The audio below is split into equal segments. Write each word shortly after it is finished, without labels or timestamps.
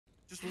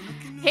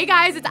Hey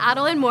guys, it's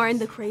Adelaine Morin,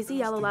 the crazy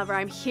yellow lover.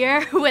 I'm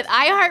here with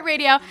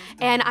iHeartRadio,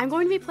 and I'm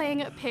going to be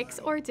playing Pics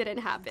or Didn't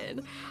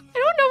Happen. I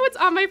don't know what's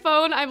on my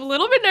phone. I'm a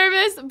little bit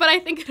nervous, but I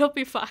think it'll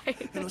be fine.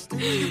 And I'll stay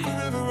with you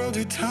forever all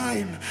the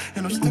time.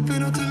 And I'm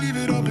stepping out to leave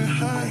it all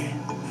behind.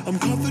 I'm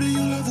confident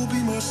your love will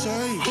be my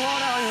side.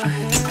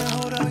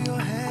 Hold out your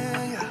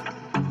hand,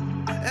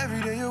 yeah.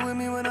 Every day you're with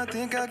me when I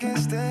think I can't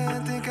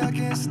stand,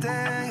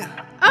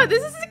 yeah. Oh,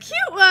 this is a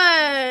cute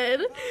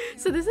one.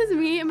 So this is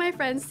me and my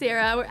friend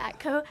Sarah. We're at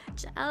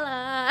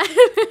Coachella.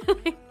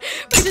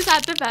 We're just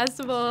at the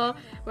festival.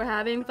 We're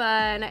having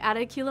fun. I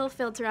added a cute little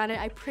filter on it.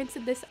 I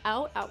printed this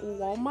out at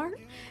Walmart,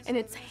 and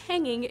it's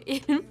hanging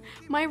in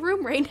my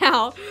room right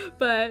now.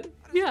 But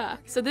yeah,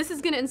 so this is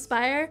gonna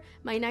inspire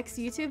my next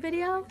YouTube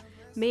video.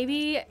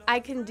 Maybe I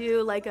can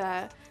do like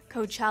a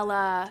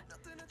Coachella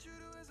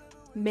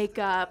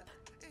makeup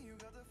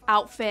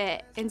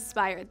outfit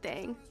inspired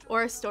thing,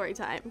 or a story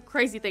time.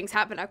 Crazy things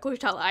happen at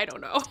Coachella, I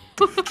don't know.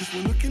 Just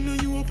when looking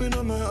at you, open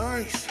up my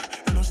eyes.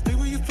 And I'll stay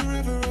with you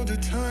forever all the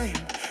time.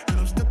 And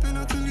I'm stepping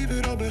out to leave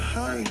it all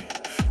behind.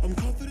 I'm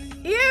confident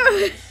you.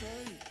 Ew.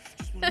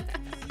 Ew.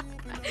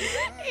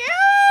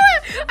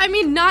 I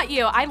mean, not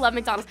you. I love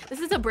McDonald's. This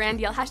is a brand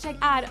deal. Hashtag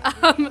ad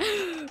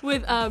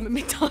with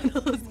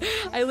McDonald's.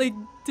 I like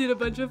did a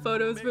bunch of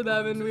photos for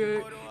them, and we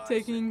were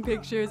taking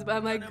pictures, but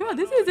I'm like, girl,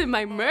 this isn't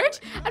my merch.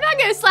 I'm not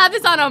gonna slap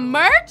this on a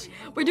merch.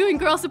 We're doing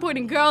girl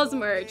supporting girls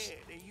merch.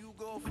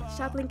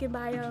 Shop link in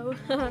bio.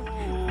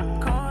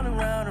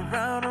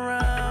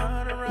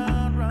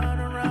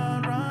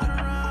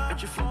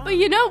 But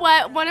you know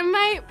what? One of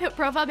my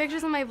profile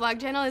pictures on my vlog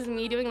channel is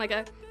me doing like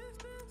a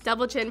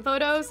double chin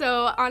photo.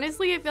 So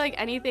honestly, I feel like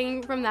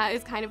anything from that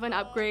is kind of an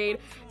upgrade.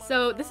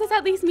 So this is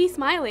at least me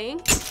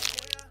smiling.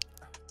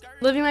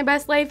 Living my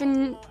best life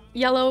in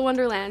yellow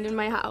wonderland in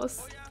my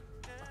house.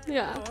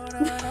 Yeah.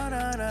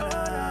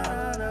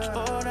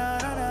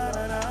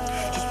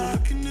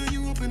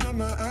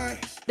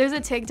 There's a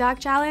TikTok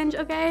challenge,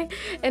 okay?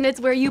 And it's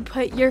where you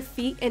put your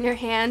feet and your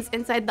hands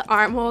inside the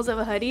armholes of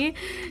a hoodie.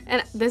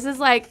 And this is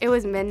like, it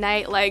was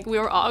midnight. Like, we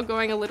were all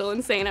going a little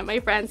insane at my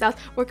friend's house.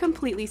 We're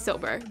completely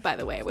sober, by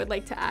the way, I would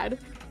like to add.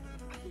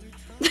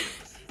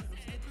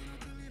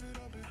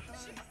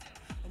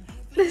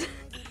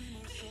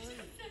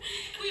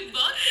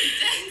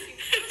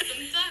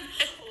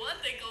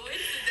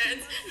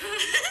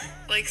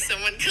 Like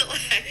someone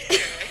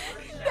collect.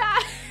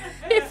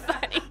 That'd be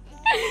funny.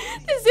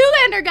 The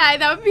Zoolander guy,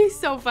 that would be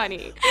so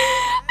funny.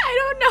 I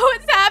don't know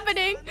what's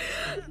happening,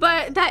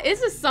 but that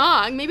is a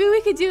song. Maybe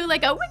we could do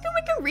like a Wicca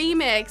Wicca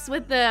remix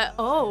with the,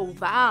 oh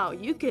wow,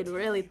 you could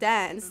really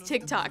dance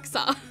TikTok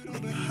song.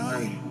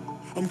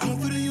 I'm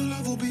confident your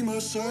love will be my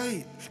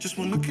side. Just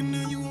when looking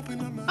at you, open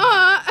up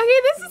my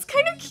Okay, this is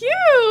kind of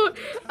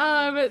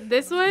cute.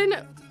 This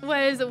one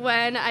was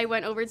when I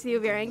went over to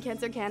Ovarian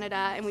Cancer Canada,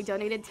 and we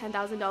donated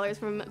 $10,000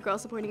 from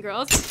Girls Supporting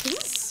Girls. This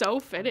is so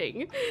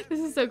fitting. This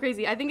is so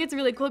crazy. I think it's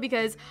really cool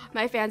because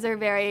my fans are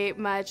very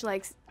much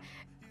like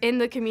in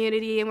the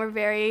community, and we're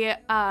very,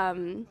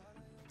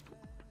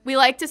 we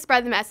like to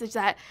spread the message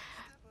that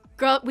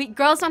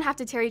girls don't have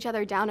to tear each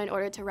other down in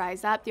order to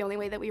rise up. The only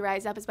way that we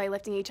rise up is by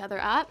lifting each other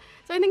up.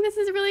 So I think this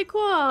is really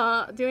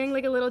cool, doing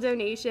like a little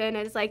donation, and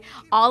it's like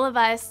all of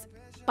us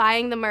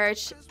buying the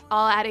merch,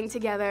 all adding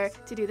together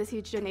to do this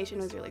huge donation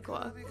was really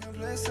cool.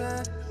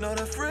 Not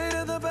afraid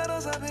of the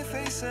battles I've been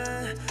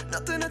facing.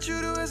 Nothing that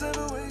you do is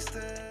ever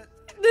wasted.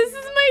 This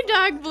is my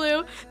dog,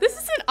 Blue. This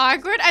isn't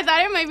awkward. I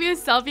thought it might be a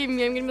selfie of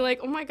me. I'm gonna be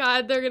like, oh my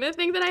god, they're gonna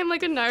think that I'm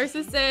like a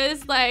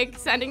narcissist, like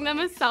sending them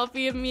a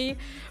selfie of me.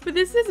 But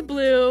this is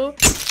Blue.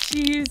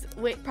 She's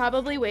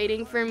probably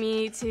waiting for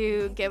me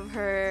to give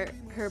her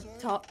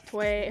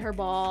toy, her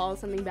ball,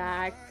 something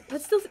back.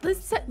 Let's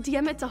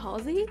DM it to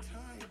Halsey.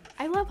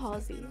 I love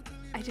Halsey.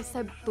 I just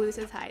said Blue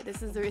says hi.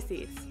 This is the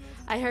receipts.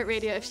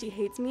 iHeartRadio, if she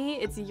hates me,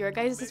 it's your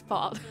guys'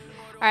 fault.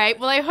 All right,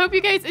 well, I hope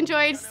you guys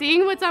enjoyed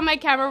seeing what's on my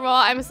camera roll.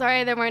 I'm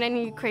sorry there weren't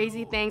any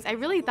crazy things. I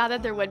really thought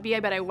that there would be. I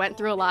bet I went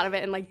through a lot of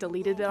it and like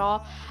deleted it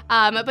all.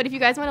 But if you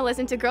guys want to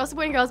listen to Girls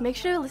Supporting Girls, make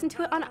sure to listen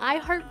to it on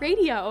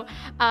iHeartRadio.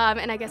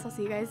 And I guess I'll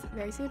see you guys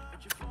very soon.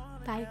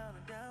 Bye.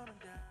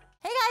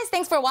 Hey guys,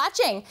 thanks for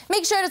watching.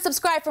 Make sure to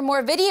subscribe for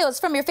more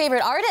videos from your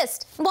favorite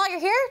artist. And while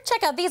you're here,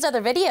 check out these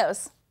other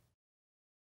videos.